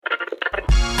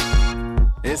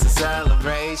It's a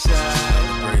celebration.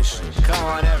 Come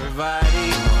on, everybody.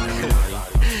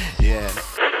 Yeah.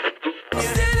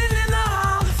 Standing in the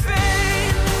Hall of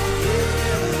Fame,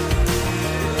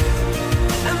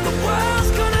 and the world's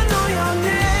gonna know your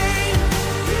name.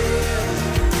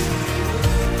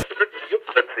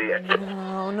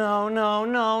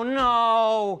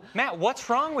 No. Matt, what's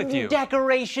wrong with you?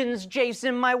 Decorations,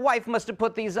 Jason. My wife must have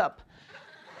put these up.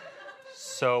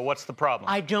 So what's the problem?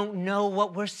 I don't know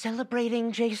what we're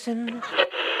celebrating, Jason.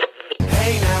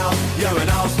 Hey now, you're an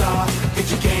all-star. Get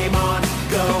your game on,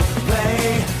 go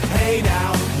play. Hey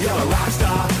now, you're a rock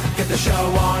star. Get the show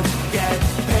on, get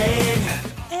paid.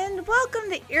 And welcome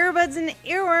to Earbuds and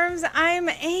Earworms. I'm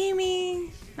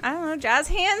Amy. I don't know, jazz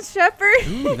hands shepherd.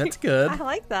 Ooh, that's good. I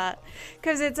like that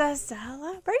because it's a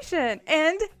celebration.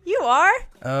 And you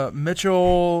are?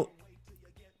 Mitchell,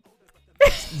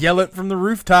 yell it from the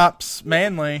rooftops,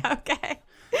 Manly. Okay.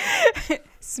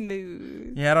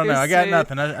 Smooth. Yeah, I don't know. I got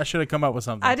nothing. I should have come up with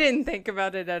something. I didn't think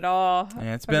about it at all.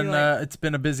 Yeah, it's I'd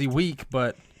been a busy week,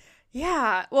 but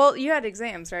yeah. Well, you had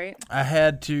exams, right? I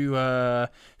had to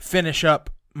finish up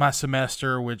my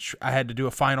semester, which I had to do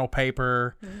a final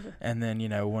paper, and then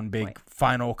one big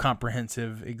final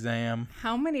comprehensive exam.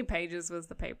 How many pages was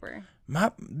the paper?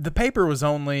 The paper was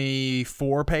only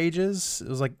 4 pages. It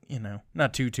was like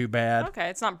not too bad. Okay,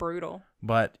 it's not brutal.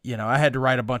 But I had to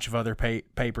write a bunch of other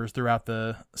papers throughout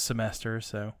the semester.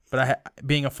 So, but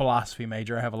being a philosophy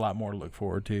major, I have a lot more to look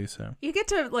forward to. So You get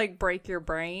to break your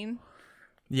brain.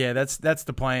 yeah, that's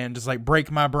the plan. Just break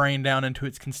my brain down into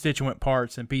its constituent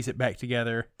parts and piece it back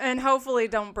together. And hopefully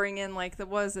don't bring in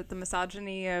the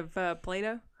misogyny of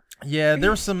Plato. Yeah, there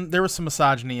was some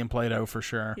misogyny in Plato for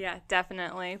sure. Yeah,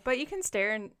 definitely. But you can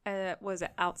stare was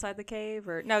it outside the cave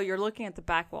or no, you're looking at the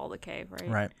back wall of the cave, right?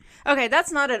 Right. Okay,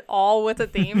 that's not at all what the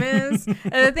theme is.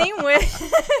 The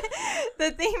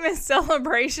theme is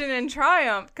celebration and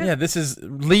triumph. Yeah, this is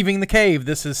leaving the cave.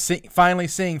 This is finally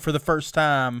seeing for the first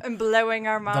time. And blowing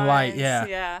our minds. The light, yeah.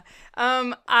 Yeah.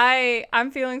 I'm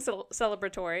feeling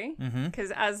celebratory Mm-hmm.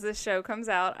 because as this show comes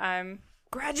out, I'm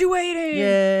graduating.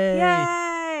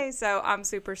 Yay. So I'm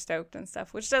super stoked and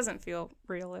stuff, which doesn't feel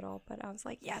real at all. But I was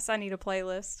like, yes, I need a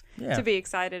playlist to be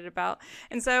excited about.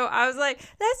 And so I was like,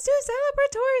 let's do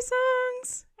celebratory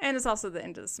songs. And it's also the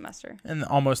end of the semester. And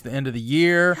almost the end of the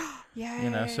year.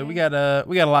 Yay. So we got a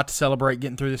lot to celebrate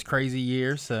getting through this crazy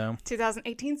year. So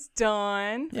 2018's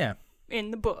done. yeah. In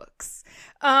the books.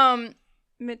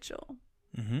 Mitchell.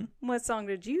 Mm-hmm. What song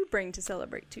did you bring to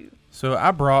celebrate too? So I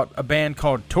brought a band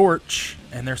called Torch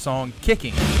and their song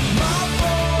Kicking.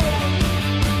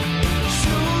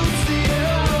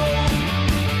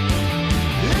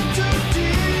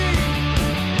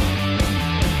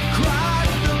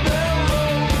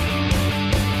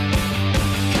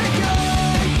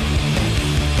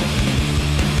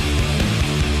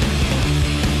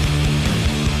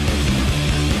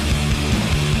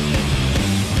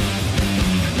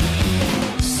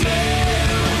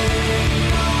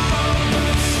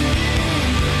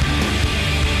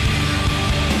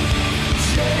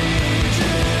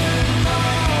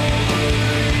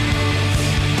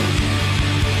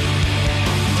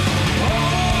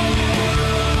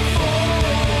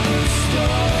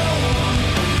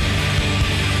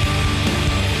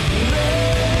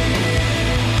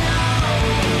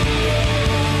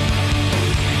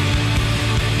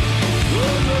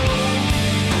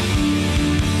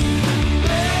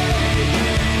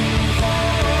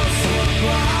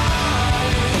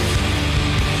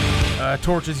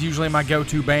 Torch is usually my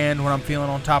go-to band when I'm feeling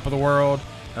on top of the world.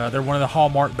 They're one of the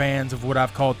hallmark bands of what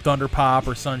I've called thunder pop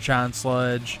or sunshine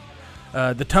sludge.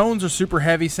 The tones are super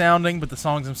heavy sounding, but the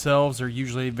songs themselves are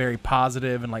usually very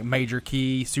positive and major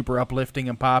key, super uplifting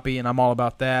and poppy, and I'm all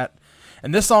about that.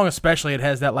 And this song especially, it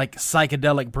has that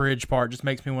psychedelic bridge part. Just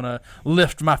makes me want to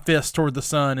lift my fist toward the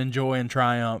sun in joy and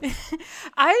triumph.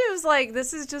 I was like,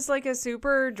 this is just a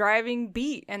super driving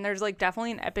beat, and there's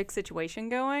definitely an epic situation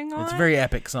going on. It's a very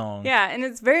epic song. Yeah, and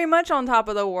it's very much on top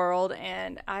of the world,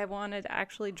 and I wanted to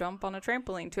actually jump on a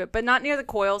trampoline to it, but not near the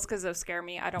coils because they'll scare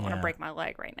me. I don't want to break my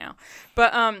leg right now.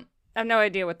 But I have no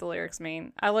idea what the lyrics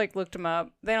mean. I looked them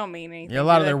up. They don't mean anything. Yeah, a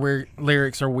lot of their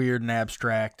lyrics are weird and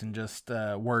abstract and just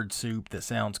word soup that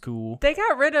sounds cool. They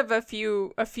got rid of a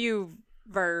few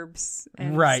verbs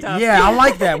and stuff. Yeah, I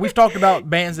like that. We've talked about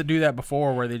bands that do that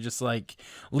before where they just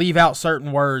leave out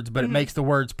certain words, but it makes the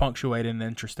words punctuate in an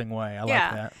interesting way. I like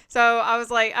that. So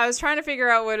I was trying to figure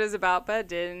out what it was about, but I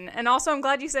didn't. And also I'm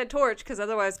glad you said torch because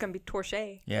otherwise it's going to be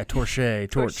torche. Yeah, torch.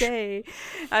 Torche.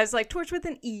 I was like torch with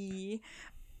an E.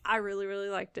 I really, really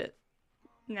liked it.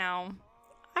 Now,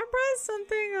 I brought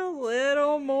something a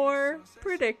little more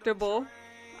predictable.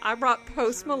 I brought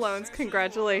Post Malone's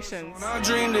Congratulations. I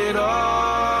dreamed it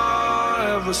all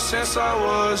ever since I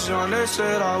was young. They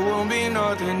said I won't be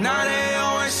nothing. Now they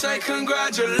always say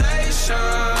congratulations.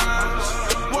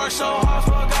 Worked so hard,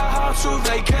 forgot how to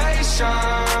vacation.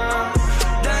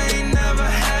 They ain't never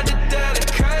had the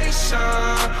dedication.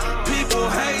 People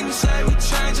hate and say we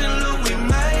changing, look, we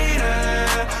made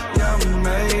it. Yeah, we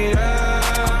made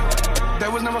it. They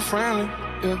was never friendly,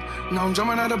 yeah. Now I'm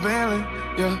jumping out of Bentley,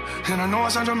 yeah. And I know I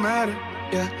sound dramatic,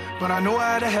 yeah. But I know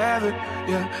I had to have it,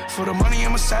 yeah. For the money,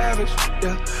 I'm a savage,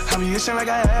 yeah. I be itching like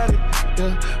I had it,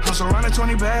 yeah. I'm surrounded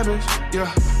 20 bad bitches,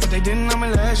 yeah. But they didn't know me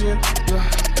last year,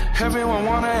 yeah. Everyone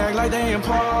wanna act like they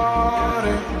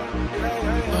important,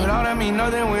 but all that mean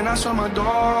nothing when I saw my door,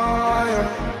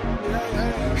 yeah.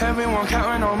 Everyone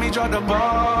counting on me, drop the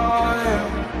ball,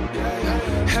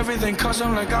 yeah. Everything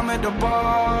custom like I'm at the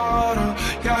bottom,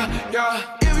 yeah,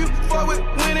 yeah. If you fuck with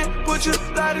winning, put your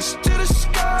lighters to the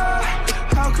sky.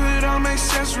 How could I make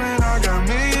sense when I got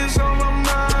millions on my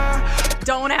mind?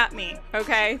 Don't at me,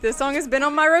 okay? This song has been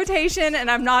on my rotation,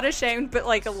 and I'm not ashamed, but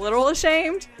like a little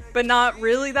ashamed, but not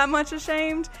really that much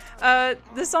ashamed.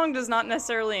 This song does not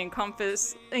necessarily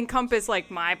encompass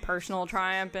like my personal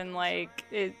triumph, and like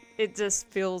it just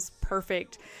feels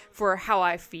perfect for how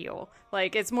I feel.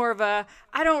 Like, it's more of a,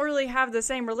 I don't really have the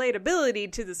same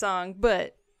relatability to the song,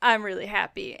 but I'm really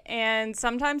happy. And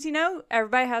sometimes, you know,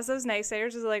 everybody has those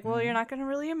naysayers. It's like, well, you're not going to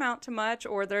really amount to much,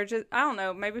 or they're just, I don't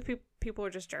know, maybe people are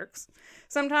just jerks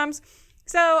sometimes.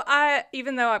 So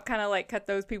even though I've kind of like cut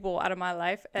those people out of my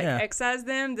life, excised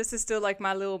them, this is still like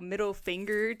my little middle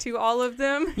finger to all of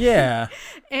them. Yeah.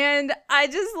 And I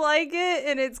just like it,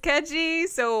 and it's catchy,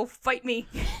 so fight me.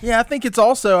 Yeah, I think it's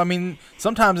also, I mean,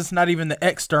 sometimes it's not even the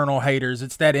external haters,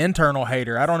 it's that internal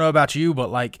hater. I don't know about you,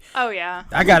 but like, oh yeah,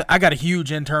 I got a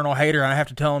huge internal hater, and I have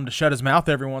to tell him to shut his mouth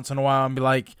every once in a while and be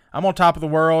like, I'm on top of the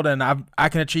world, and I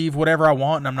can achieve whatever I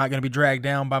want, and I'm not going to be dragged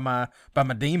down by my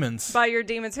demons. By your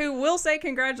demons, who will say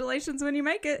congratulations when you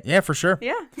make it. Yeah, for sure.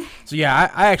 Yeah. So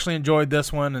yeah, I actually enjoyed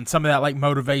this one, and some of that like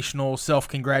motivational,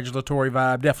 self-congratulatory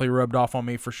vibe definitely rubbed off on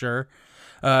me for sure.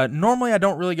 Normally I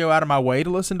don't really go out of my way to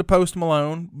listen to Post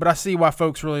Malone, but I see why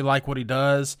folks really like what he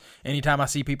does. Anytime I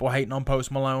see people hating on Post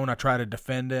Malone, I try to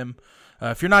defend him.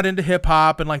 If you're not into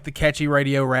hip-hop and like the catchy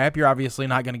radio rap, you're obviously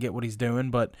not going to get what he's doing,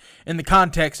 but in the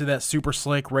context of that super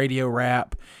slick radio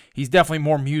rap, he's definitely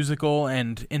more musical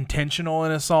and intentional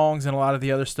in his songs and a lot of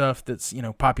the other stuff that's, you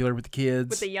know, popular with the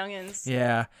kids. With the youngins.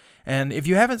 Yeah. And if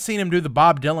you haven't seen him do the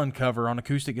Bob Dylan cover on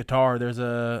acoustic guitar, there's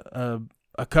a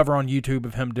cover on YouTube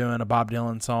of him doing a Bob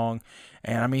Dylan song.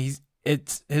 And I mean,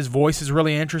 his voice is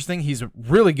really interesting. He's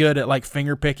really good at like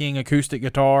finger picking acoustic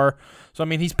guitar. So I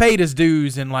mean, he's paid his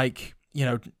dues and like, you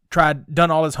know,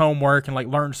 done all his homework and like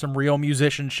learned some real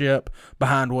musicianship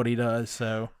behind what he does.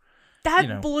 So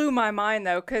that blew my mind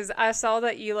though, because I saw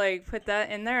that you like put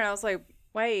that in there, and I was like,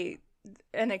 wait,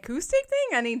 an acoustic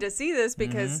thing? I need to see this,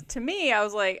 because to me, I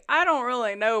was like, I don't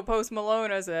really know Post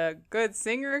Malone as a good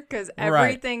singer, because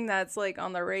everything that's like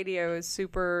on the radio is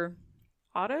super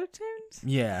auto-tuned.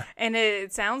 Yeah. And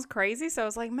it sounds crazy, so I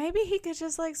was like, maybe he could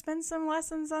just like spend some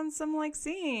lessons on some like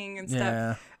singing and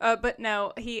stuff. But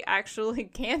no, he actually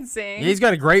can sing. Yeah, he's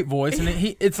got a great voice, and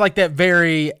it's like that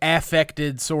very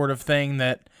affected sort of thing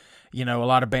that, you know, a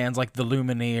lot of bands like the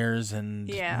Lumineers and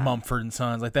Mumford &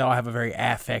 Sons, like they all have a very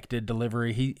affected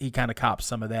delivery. He kind of cops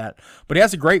some of that, but he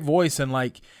has a great voice, and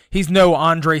like he's no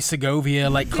Andre Segovia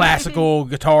like classical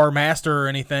guitar master or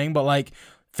anything, but like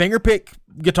fingerpick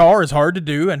guitar is hard to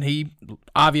do, and he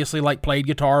obviously like played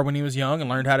guitar when he was young and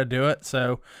learned how to do it.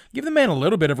 So give the man a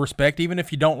little bit of respect, even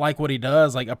if you don't like what he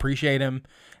does. Like, appreciate him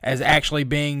as actually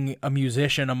being a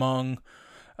musician among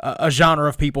a genre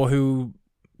of people who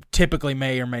typically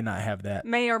may or may not have that.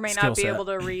 May or may not be able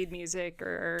to read music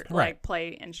or like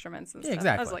play instruments and stuff.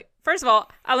 Exactly. I was like, first of all,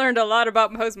 I learned a lot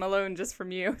about Post Malone just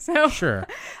from you. So sure.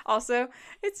 Also,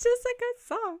 it's just a good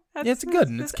song. It's good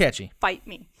and it's catchy. Fight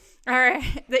me. All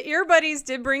right. The Ear Buddies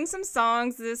did bring some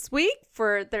songs this week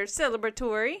for their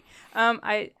celebratory.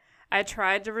 I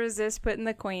tried to resist putting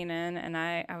the Queen in, and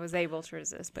I was able to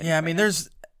resist. Yeah, I mean, there's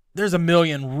a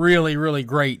million really, really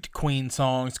great Queen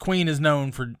songs. Queen is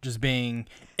known for just being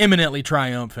eminently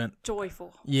triumphant.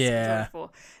 Joyful. Yeah. So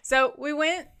joyful. So we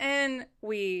went and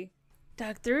we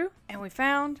dug through, and we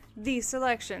found these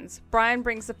selections. Brian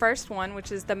brings the first one,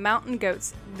 which is the Mountain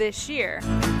Goats This Year.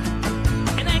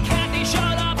 And then Kathy showed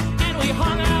up, and we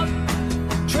hung out,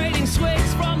 trading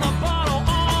swigs from the bottle,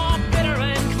 all bitter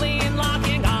and clean,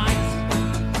 locking eyes,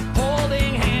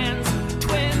 holding hands,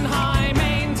 twin high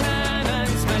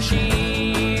maintenance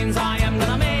machines. I am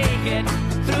gonna make it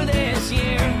through this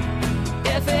year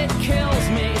if it kills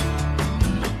me.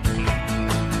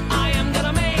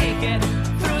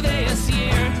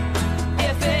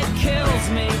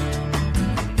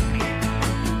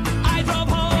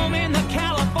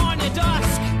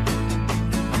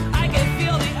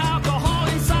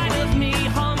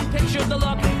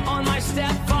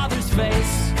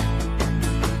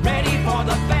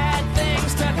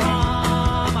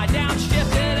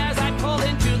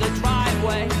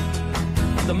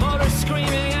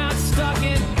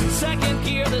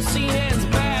 the scene ends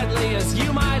badly, as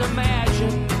you might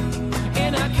imagine.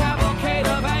 In a cavalcade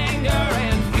of anger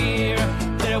and fear,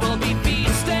 there will be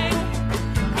feasting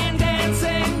and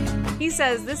dancing. He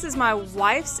says, "This is my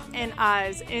wife's and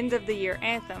I's end of the year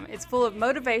anthem. It's full of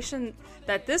motivation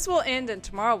that this will end and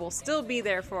tomorrow will still be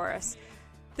there for us."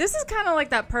 This is kind of like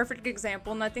that perfect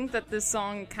example, and I think that this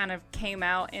song kind of came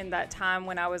out in that time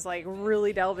when I was like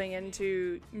really delving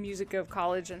into music of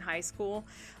college and high school.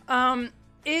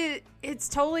 It's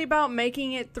totally about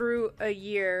making it through a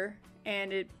year,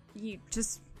 and you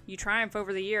triumph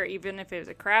over the year, even if it was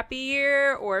a crappy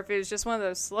year or if it was just one of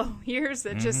those slow years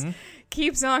that just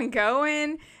keeps on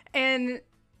going. And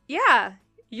yeah,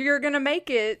 you're gonna make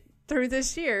it through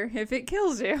this year if it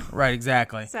kills you. Right,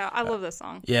 exactly. So I love this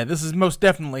song. Yeah, this is most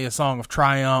definitely a song of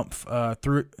triumph.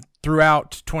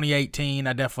 Throughout 2018,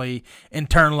 I definitely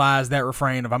internalized that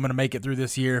refrain of "I'm going to make it through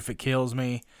this year if it kills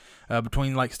me."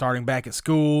 Between like starting back at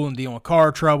school and dealing with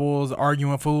car troubles,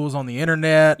 arguing with fools on the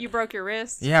internet. You broke your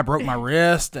wrist? Yeah, I broke my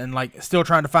wrist, and like still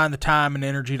trying to find the time and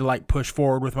energy to like push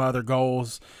forward with my other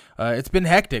goals. It's been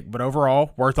hectic, but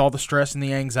overall worth all the stress and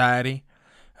the anxiety.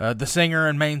 The singer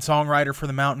and main songwriter for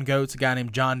the Mountain Goats, a guy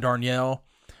named John Darnielle.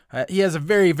 He has a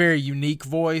very, very unique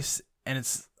voice, and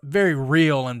it's very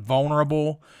real and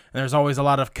vulnerable. And there's always a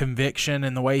lot of conviction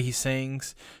in the way he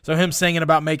sings. So him singing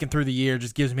about making through the year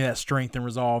just gives me that strength and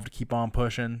resolve to keep on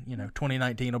pushing.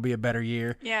 2019 will be a better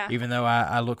year. Yeah. Even though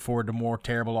I look forward to more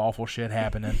terrible, awful shit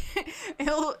happening.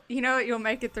 You'll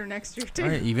make it through next year too.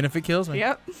 Right, even if it kills me.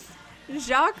 Yep.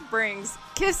 Jacques brings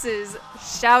Kisses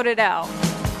Shout It Out.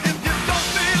 If you don't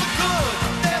feel good,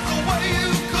 there's a way you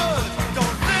could.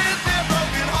 Don't sit there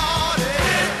broken-hearted.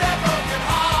 Sit there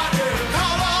broken-hearted.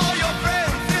 Call all your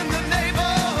friends in the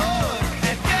neighborhood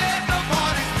and get the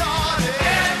party started.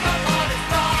 Get the party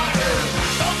started.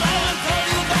 Don't let them tell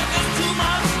you that there's too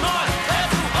much noise. They're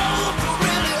too old to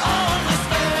really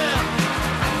understand.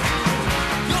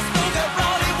 You'll still get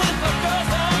rowdy with the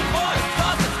girls and boys,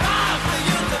 'cause it's time for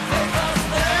you to take a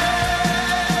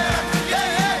stand.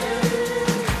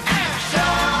 And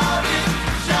shout it,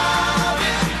 shout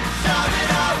it, shout it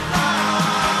out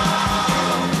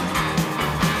loud.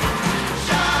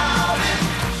 Shout it,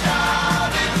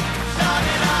 shout it, shout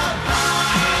it out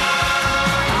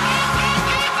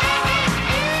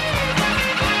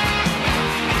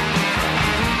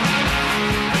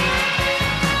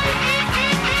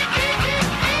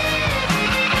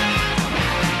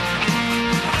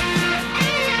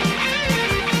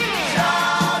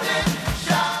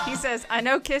He says, "I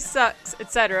know Kiss sucks,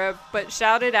 etc., but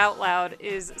Shout It Out Loud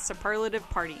is superlative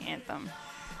party anthem."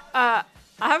 I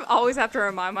always have to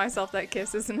remind myself that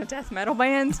Kiss isn't a death metal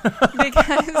band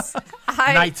because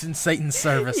Knights in Satan's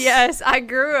service. Yes, I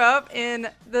grew up in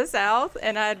the South,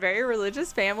 and I had a very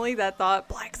religious family that thought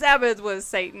Black Sabbath was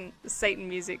Satan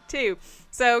music too.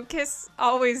 So Kiss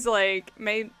always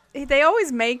they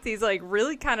always make these like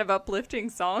really kind of uplifting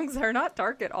songs. They're not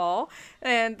dark at all,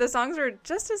 and the songs are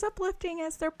just as uplifting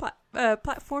as their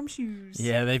platform shoes.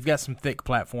 Yeah, they've got some thick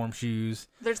platform shoes.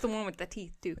 There's the one with the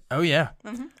teeth too. Oh, yeah.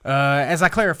 As I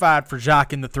clarified for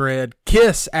Jacques in the thread,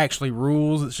 Kiss actually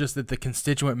rules. It's just that the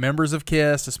constituent members of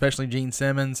Kiss, especially Gene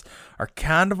Simmons, are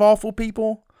kind of awful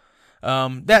people.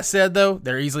 That said, though,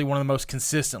 they're easily one of the most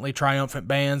consistently triumphant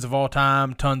bands of all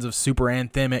time. Tons of super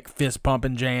anthemic,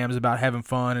 fist-pumping jams about having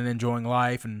fun and enjoying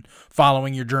life and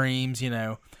following your dreams,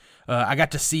 I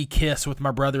got to see Kiss with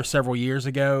my brother several years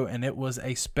ago, and it was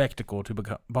a spectacle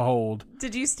to behold.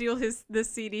 Did you steal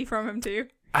this CD from him too?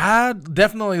 I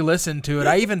definitely listened to it.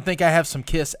 I even think I have some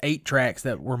Kiss 8 tracks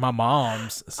that were my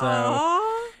mom's. So,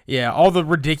 Aww. Yeah, all the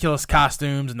ridiculous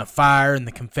costumes and the fire and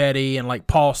the confetti and like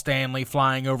Paul Stanley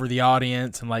flying over the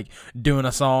audience and like doing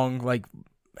a song like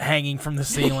hanging from the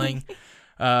ceiling.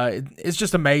 It's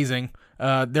just amazing.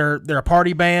 They're a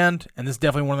party band, and this is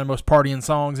definitely one of their most partying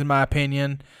songs in my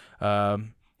opinion.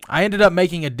 I ended up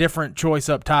making a different choice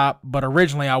up top, but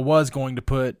originally I was going to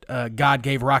put God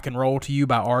Gave Rock and Roll to You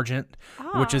by Argent,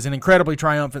 which is an incredibly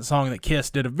triumphant song that Kiss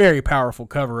did a very powerful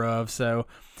cover of. So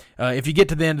if you get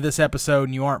to the end of this episode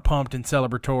and you aren't pumped and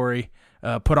celebratory,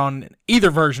 put on either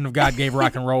version of God Gave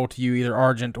Rock and Roll to You, either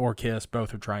Argent or Kiss.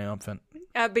 Both are triumphant.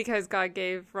 Because God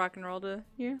gave rock and roll to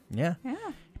you? Yeah.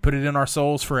 Put it in our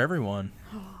souls for everyone.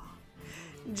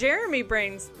 Jeremy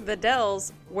brings the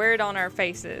Dells, Wear It on Our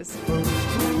Faces. We're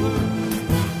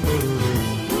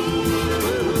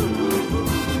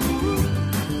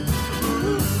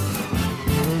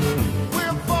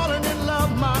falling in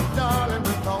love, my darling,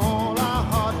 with all our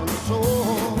heart and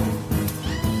soul.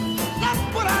 Let's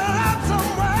put our love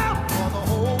somewhere for the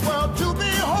whole world to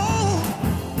behold.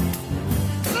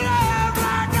 Love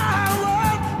like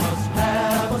ours must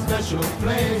have a special this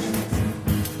place.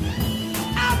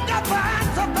 I've got my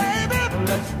answer, baby.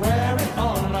 Let's wear it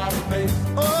on our face.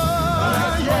 Oh,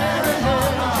 let's wear it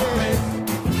on our face.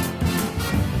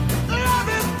 Love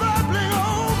is bubbling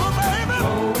over, baby.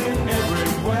 Flowing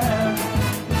everywhere.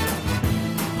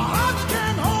 Our hearts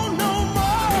can't hold no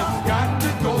more. It's got to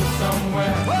go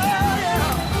somewhere. Oh,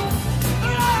 yeah.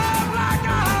 Love like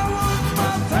I was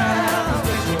must have a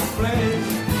special place.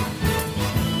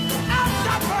 I've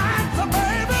got my answer,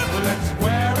 baby. Let's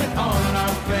wear it on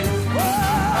our face.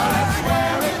 Let's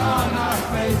wear it on our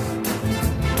face.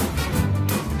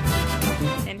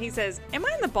 And he says, am I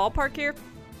in the ballpark here?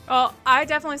 Well, I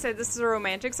definitely say this is a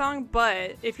romantic song,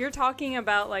 but if you're talking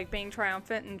about like being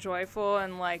triumphant and joyful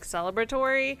and like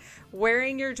celebratory,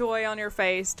 wearing your joy on your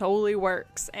face totally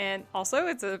works. And also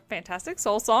it's a fantastic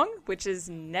soul song, which is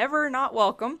never not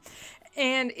welcome.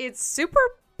 And it's super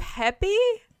peppy,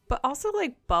 but also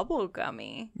like bubble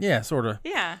gummy. Yeah, sort of.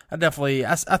 Yeah.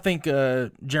 I think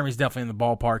Jeremy's definitely in the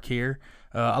ballpark here.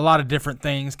 A lot of different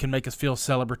things can make us feel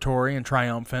celebratory and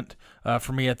triumphant.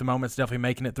 For me at the moment, it's definitely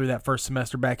making it through that first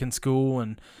semester back in school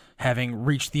and having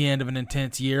reached the end of an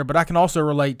intense year. But I can also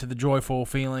relate to the joyful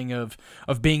feeling of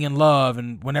being in love,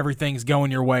 and when everything's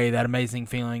going your way, that amazing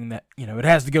feeling that, you know, it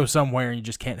has to go somewhere and you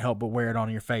just can't help but wear it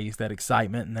on your face, that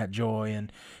excitement and that joy.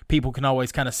 And people can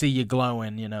always kind of see you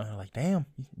glowing, you know, like, damn,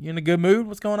 you in a good mood?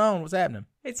 What's going on? What's happening?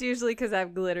 It's usually because I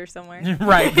have glitter somewhere.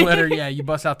 Right, glitter. Yeah, you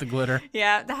bust out the glitter.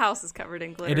 Yeah, the house is covered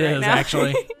in glitter. It is, right now.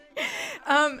 actually.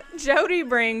 Jody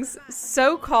brings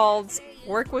So-Called's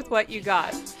Work With What You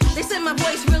Got. They said my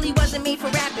voice really wasn't made for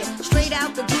rapping. Straight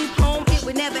out the group home, it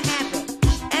would never happen.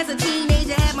 As a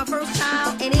teenager, I had my first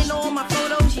child, and in all my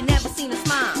photos, you never seen a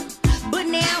smile. But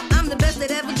now, I'm the best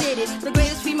that ever did it. The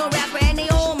greatest female rapper, and they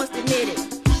all must admit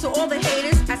it. To all the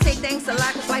haters, I say thanks a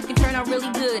lot, 'cause life can turn out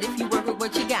really good if you work with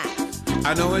what you got.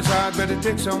 I know it's hard, but it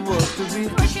takes some work to be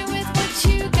Working with what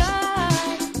you got.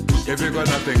 if you got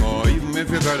nothing, or even if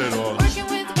you got it all. Working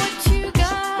with what you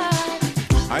got.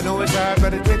 I know it's hard,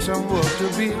 but it takes some work to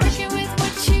be Working with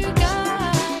what you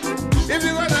got. if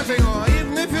you got nothing, or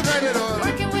even if you got it all.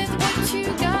 Working with what you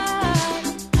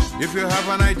got. If you have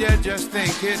an idea, just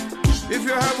think it. If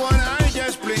you have one eye,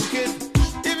 just blink it.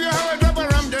 If you have a drop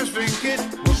of rum, just drink it.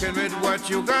 Working with what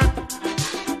you got.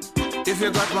 If you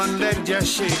got one leg, just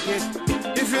shake it.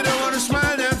 If you don't want to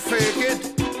smile, then fake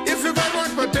it. If you got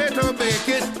one potato, bake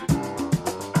it.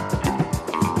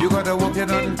 You gotta work it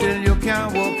until you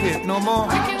can't work it no more.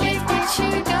 Working with what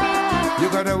you got. You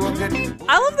gotta work it.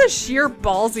 I love the sheer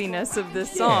ballsiness of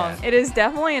this song. Yeah. It is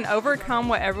definitely an overcome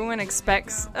what everyone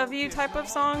expects of you type of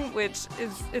song, which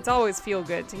is, it's always feel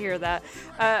good to hear that.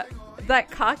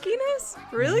 That cockiness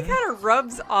really kind of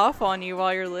rubs off on you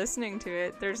while you're listening to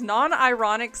it. There's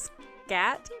non-ironic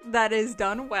scat that is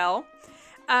done well.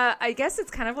 I guess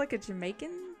it's kind of like a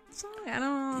Jamaican song. I don't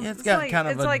know. Yeah, it's got like, kind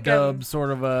of it's a like dub sort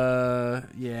of a,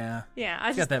 yeah. Yeah,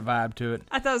 It's got that vibe to it.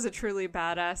 I thought it was a truly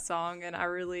badass song, and I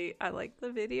like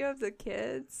the video of the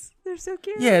kids. They're so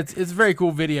cute. Yeah, it's a very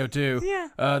cool video too.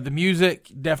 Yeah. The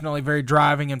music definitely very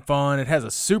driving and fun. It has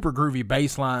a super groovy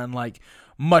bass line, like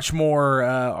much more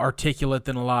articulate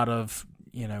than a lot of,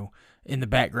 you know, in the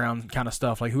background kind of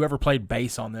stuff. Like whoever played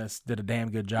bass on this did a damn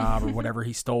good job, or whatever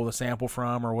he stole the sample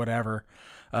from, or whatever.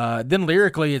 Then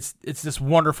lyrically, it's this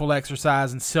wonderful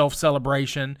exercise in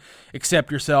self-celebration.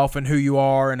 Accept yourself and who you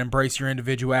are, and embrace your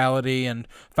individuality, and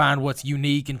find what's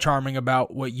unique and charming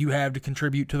about what you have to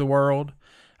contribute to the world.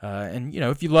 And, you know,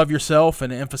 if you love yourself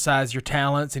and emphasize your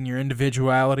talents and your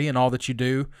individuality and all that you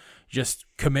do, just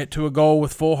commit to a goal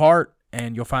with full heart,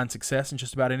 and you'll find success in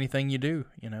just about anything you do.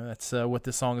 You know, that's what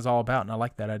this song is all about, and I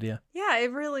like that idea. Yeah,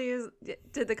 it really is.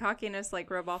 Did the cockiness like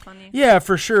rub off on you? Yeah,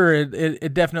 for sure.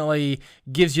 It definitely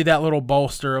gives you that little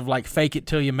bolster of like fake it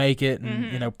till you make it,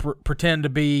 and you know, pretend to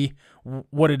be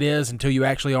what it is until you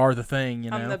actually are the thing. You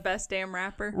know, I'm the best damn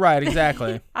rapper. right?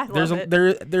 Exactly. I love it.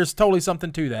 There's totally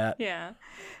something to that. Yeah.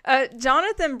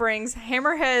 Jonathan brings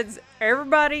Hammerhead's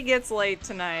Everybody Gets Laid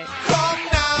Tonight. Come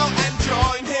now and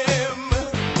join him.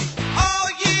 All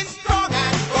ye strong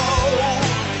and bold.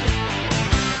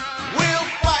 We'll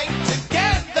fight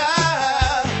together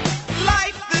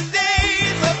like the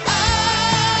days of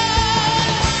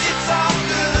old. It's all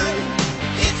good.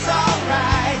 It's all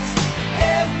right.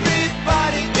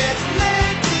 Everybody gets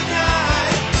laid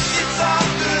tonight. It's all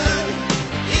good.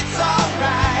 It's all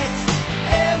right.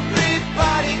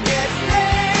 Everybody gets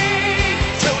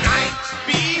laid tonight.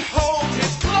 Behold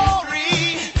his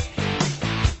glory.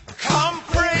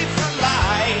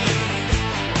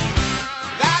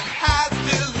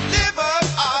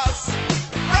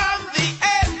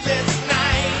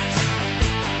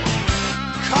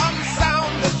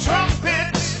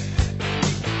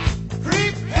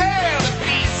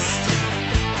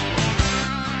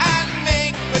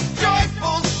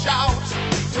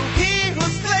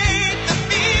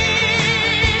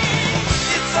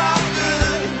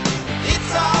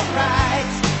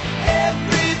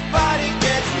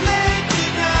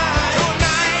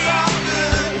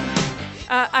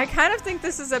 I kind of think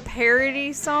this is a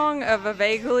parody song of a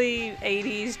vaguely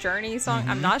 80s Journey song.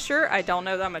 I'm not sure. I don't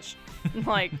know that much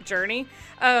like Journey.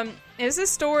 It's a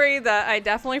story that I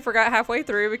definitely forgot halfway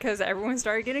through because everyone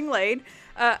started getting laid.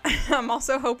 I'm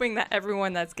also hoping that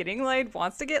everyone that's getting laid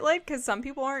wants to get laid because some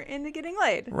people aren't into getting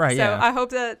laid. Right, so yeah. I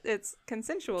hope that it's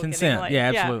consensual getting Consent. laid.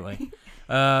 Yeah, absolutely.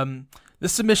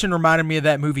 This submission reminded me of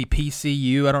that movie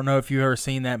PCU. I don't know if you've ever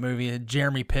seen that movie.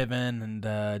 Jeremy Piven and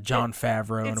John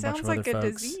Favreau and a bunch of other folks. It sounds like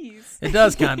a disease. It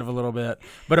does kind of a little bit.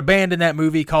 But a band in that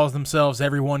movie calls themselves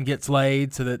Everyone Gets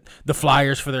Laid, so that the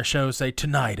flyers for their show say,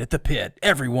 "Tonight at the Pit,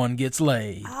 everyone gets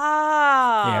laid."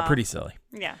 Ah. Yeah, pretty silly.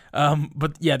 Yeah.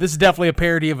 But yeah, this is definitely a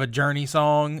parody of a Journey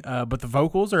song, but the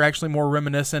vocals are actually more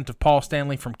reminiscent of Paul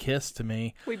Stanley from Kiss to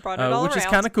me. We brought it all which around. is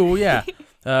kind of cool, yeah.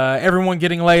 Everyone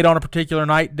getting laid on a particular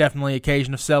night, definitely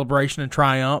occasion of celebration and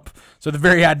triumph. So the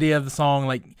very idea of the song,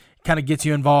 like, kind of gets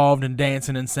you involved in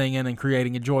dancing and singing and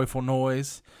creating a joyful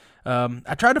noise.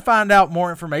 I tried to find out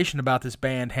more information about this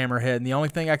band, Hammerhead, and the only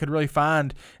thing I could really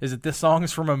find is that this song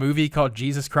is from a movie called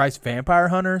Jesus Christ Vampire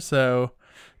Hunter, so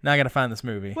now I got to find this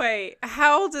movie. Wait,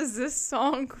 how does this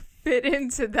song fit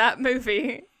into that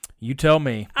movie? You tell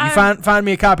me. You find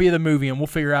me a copy of the movie and we'll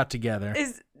figure out together.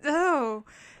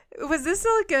 Was this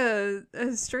like a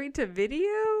straight to video?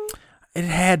 It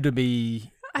had to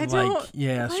be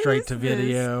straight to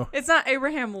video. It's not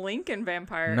Abraham Lincoln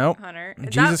Vampire Hunter.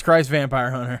 Jesus Christ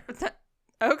Vampire Hunter.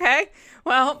 Okay.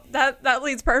 Well, that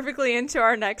leads perfectly into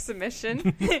our next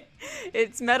submission.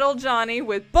 It's Metal Johnny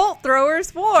with Bolt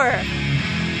Throwers 4.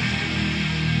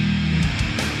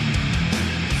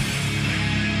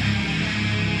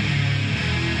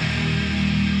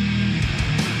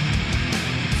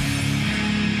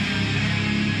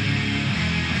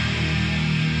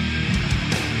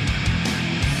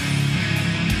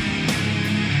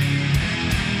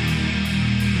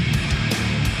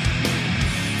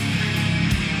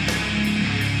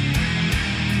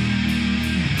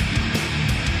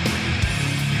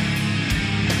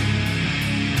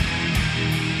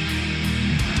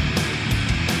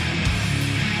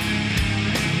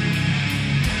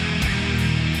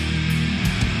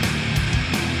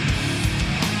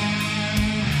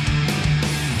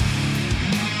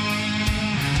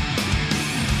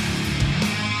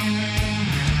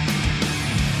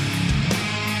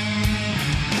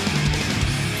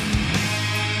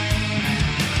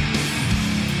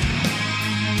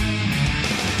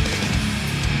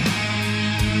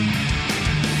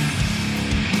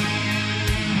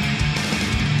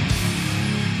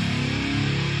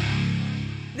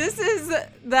 This is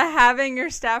the having your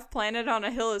staff planted on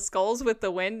a hill of skulls with the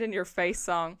wind in your face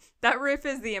song. That riff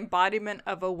is the embodiment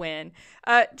of a win.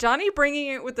 Johnny bringing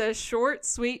it with a short,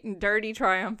 sweet, and dirty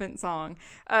triumphant song.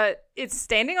 It's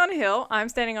standing on a hill. I'm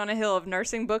standing on a hill of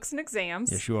nursing books and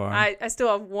exams. Yes, you are. I still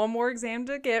have one more exam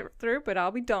to get through, but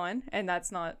I'll be done. And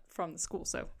that's not from the school,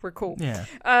 so we're cool. Yeah.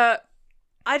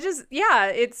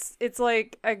 It's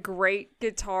like a great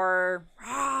guitar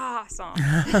song.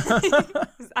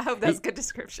 I hope that's a good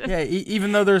description. Yeah,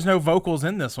 even though there's no vocals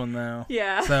in this one, though.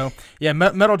 Yeah. So, yeah,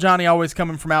 Metal Johnny always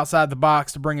coming from outside the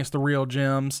box to bring us the real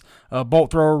gems. Bolt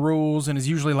Thrower rules and is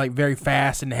usually like very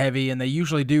fast and heavy, and they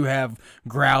usually do have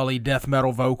growly death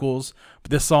metal vocals.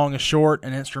 But this song is short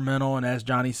and instrumental, and as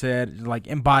Johnny said, it like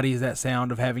embodies that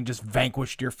sound of having just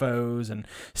vanquished your foes and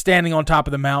standing on top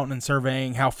of the mountain and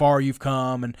surveying how far you've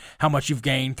come and how much you've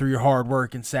gained through your hard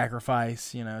work and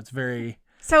sacrifice. You know, it's very...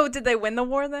 So did they win the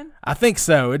war then? I think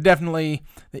so. It definitely...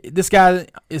 This guy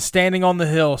is standing on the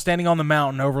hill, standing on the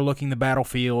mountain overlooking the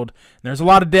battlefield. There's a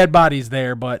lot of dead bodies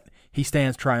there, but he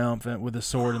stands triumphant with his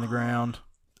sword in the ground.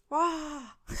 Wow.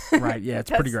 Right, yeah,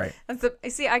 it's pretty great.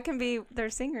 See, I can be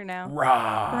their singer now.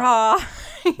 Rah.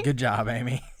 Good job,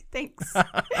 Amy. Thanks.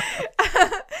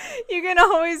 You can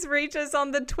always reach us on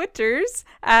the Twitters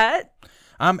at...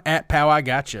 I'm at Pow I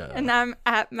Gotcha. And I'm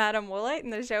at Madam Woolite,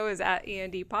 and the show is at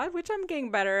END Pod, which I'm getting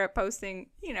better at posting,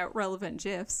 relevant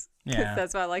GIFs. Yeah.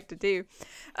 That's what I like to do.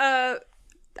 Our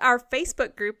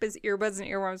Facebook group is Earbuds and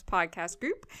Earworms Podcast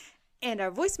Group. And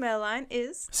our voicemail line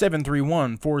is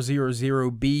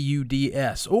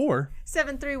 731-400-BUDS or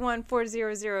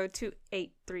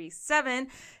 731-400-2837.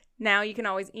 Now you can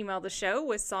always email the show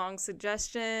with song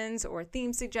suggestions or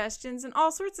theme suggestions and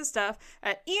all sorts of stuff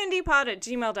at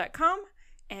endpod@gmail.com.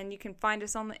 And you can find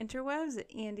us on the interwebs at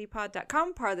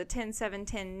endpod.com, part of the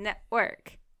 10710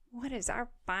 network. What is our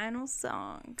final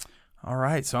song? All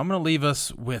right, so I'm going to leave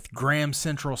us with Graham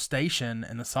Central Station,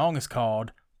 and the song is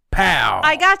called Pow.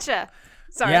 I Gotcha.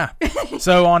 Sorry. Yeah.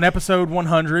 So on episode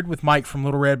 100 with Mike from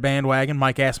Little Red Bandwagon,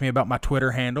 Mike asked me about my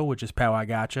Twitter handle, which is Pow I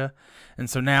Gotcha. And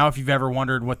so now, if you've ever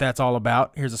wondered what that's all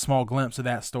about, here's a small glimpse of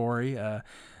that story.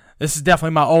 This is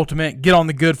definitely my ultimate get on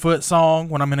the good foot song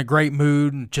when I'm in a great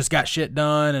mood and just got shit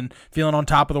done and feeling on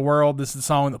top of the world. This is the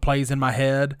song that plays in my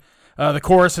head. The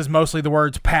chorus is mostly the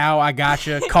words, Pow, I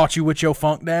gotcha, caught you with your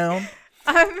funk down.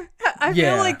 I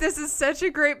feel like this is such a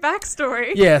great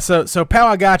backstory. Yeah, so Pow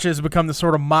I Gotcha has become the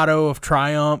sort of motto of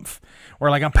triumph,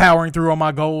 where like I'm powering through all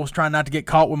my goals, trying not to get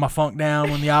caught with my funk down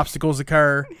when the obstacles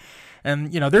occur.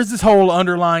 And, there's this whole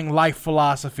underlying life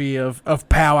philosophy of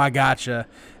Pow I Gotcha,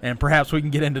 and perhaps we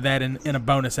can get into that in a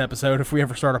bonus episode if we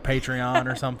ever start a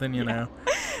Patreon or something,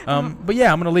 But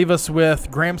yeah, I'm going to leave us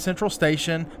with Graham Central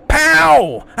Station,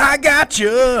 Pow I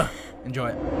Gotcha! Enjoy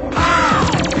it.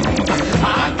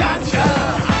 I gotcha.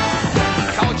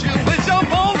 Caught you with your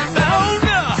phone down.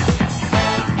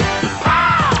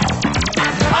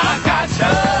 I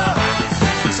gotcha.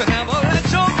 So never let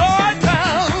your guard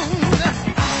down.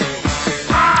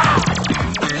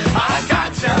 I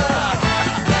gotcha.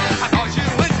 I caught you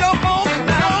with your phone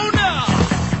down.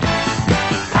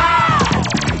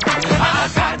 I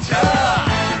gotcha.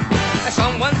 And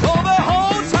someone told the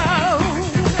whole town.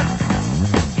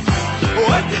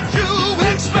 What did you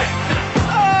expect?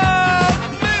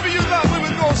 Maybe you thought we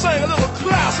was gonna sing a little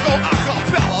classical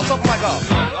acapella or something like that.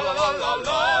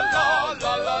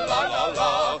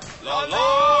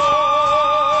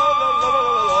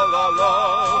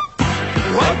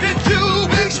 What did you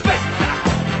expect?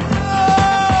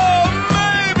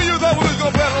 Maybe you thought we was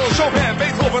gonna play a little Chopin,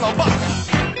 Beethoven, or Bach.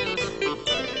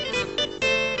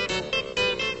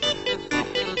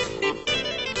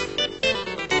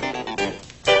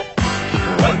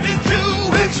 What did you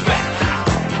expect?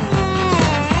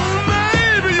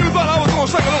 Maybe you thought I was gonna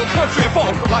sing a little country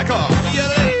folk like I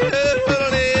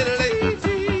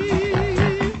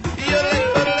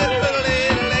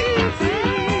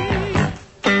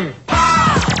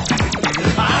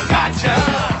gotcha.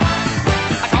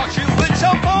 I caught you with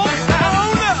your phone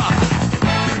down.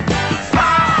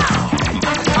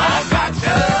 I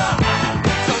gotcha.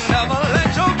 So never let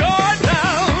your guard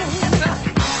down.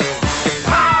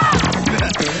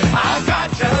 I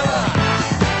gotcha.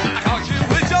 I caught you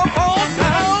with your phone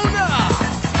down.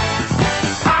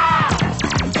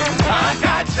 I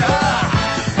gotcha.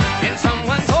 And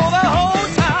someone told the whole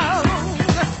town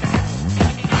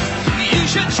you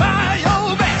should try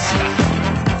your best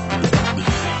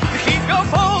to keep your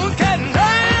phone getting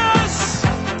us.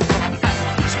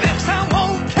 Next time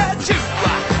won't catch you.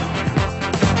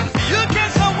 You get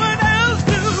someone else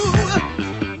do.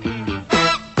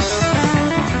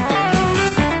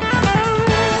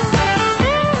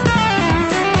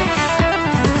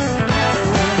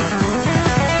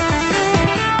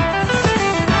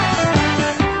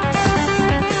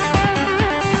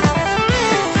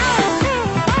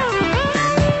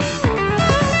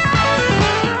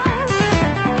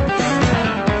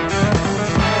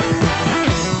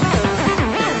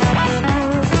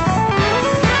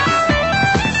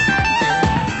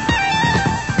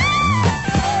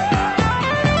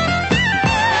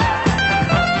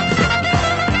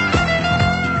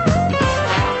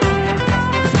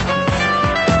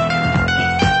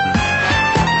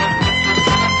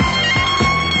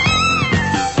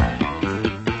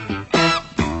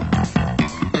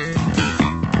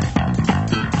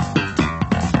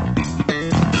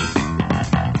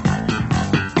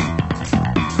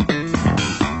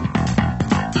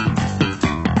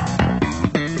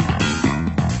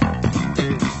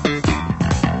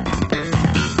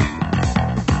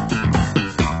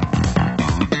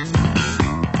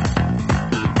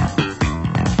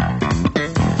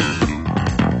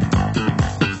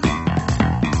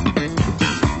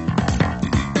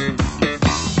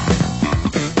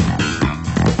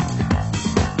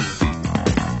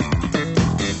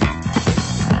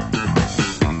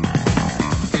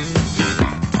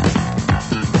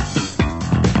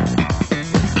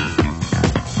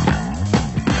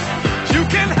 You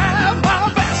can have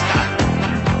my best.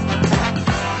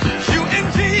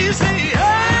 U-N-T-C-S.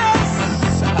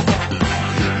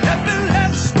 Nothing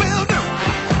less will do.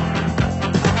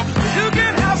 You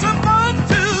can have some fun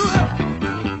too.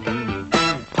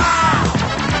 I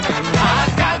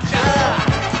gotcha.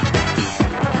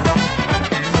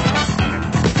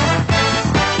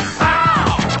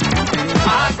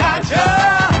 I gotcha.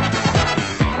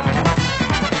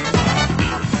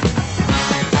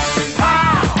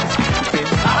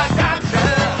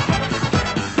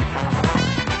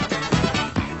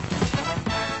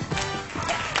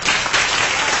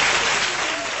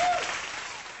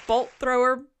 Bolt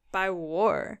Thrower by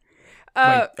War.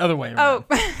 Wait, other way around.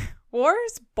 Oh,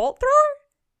 Wars? Bolt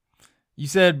Thrower? You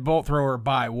said Bolt Thrower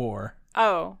by War.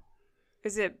 Oh.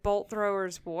 Is it Bolt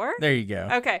Thrower's War? There you go.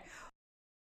 Okay.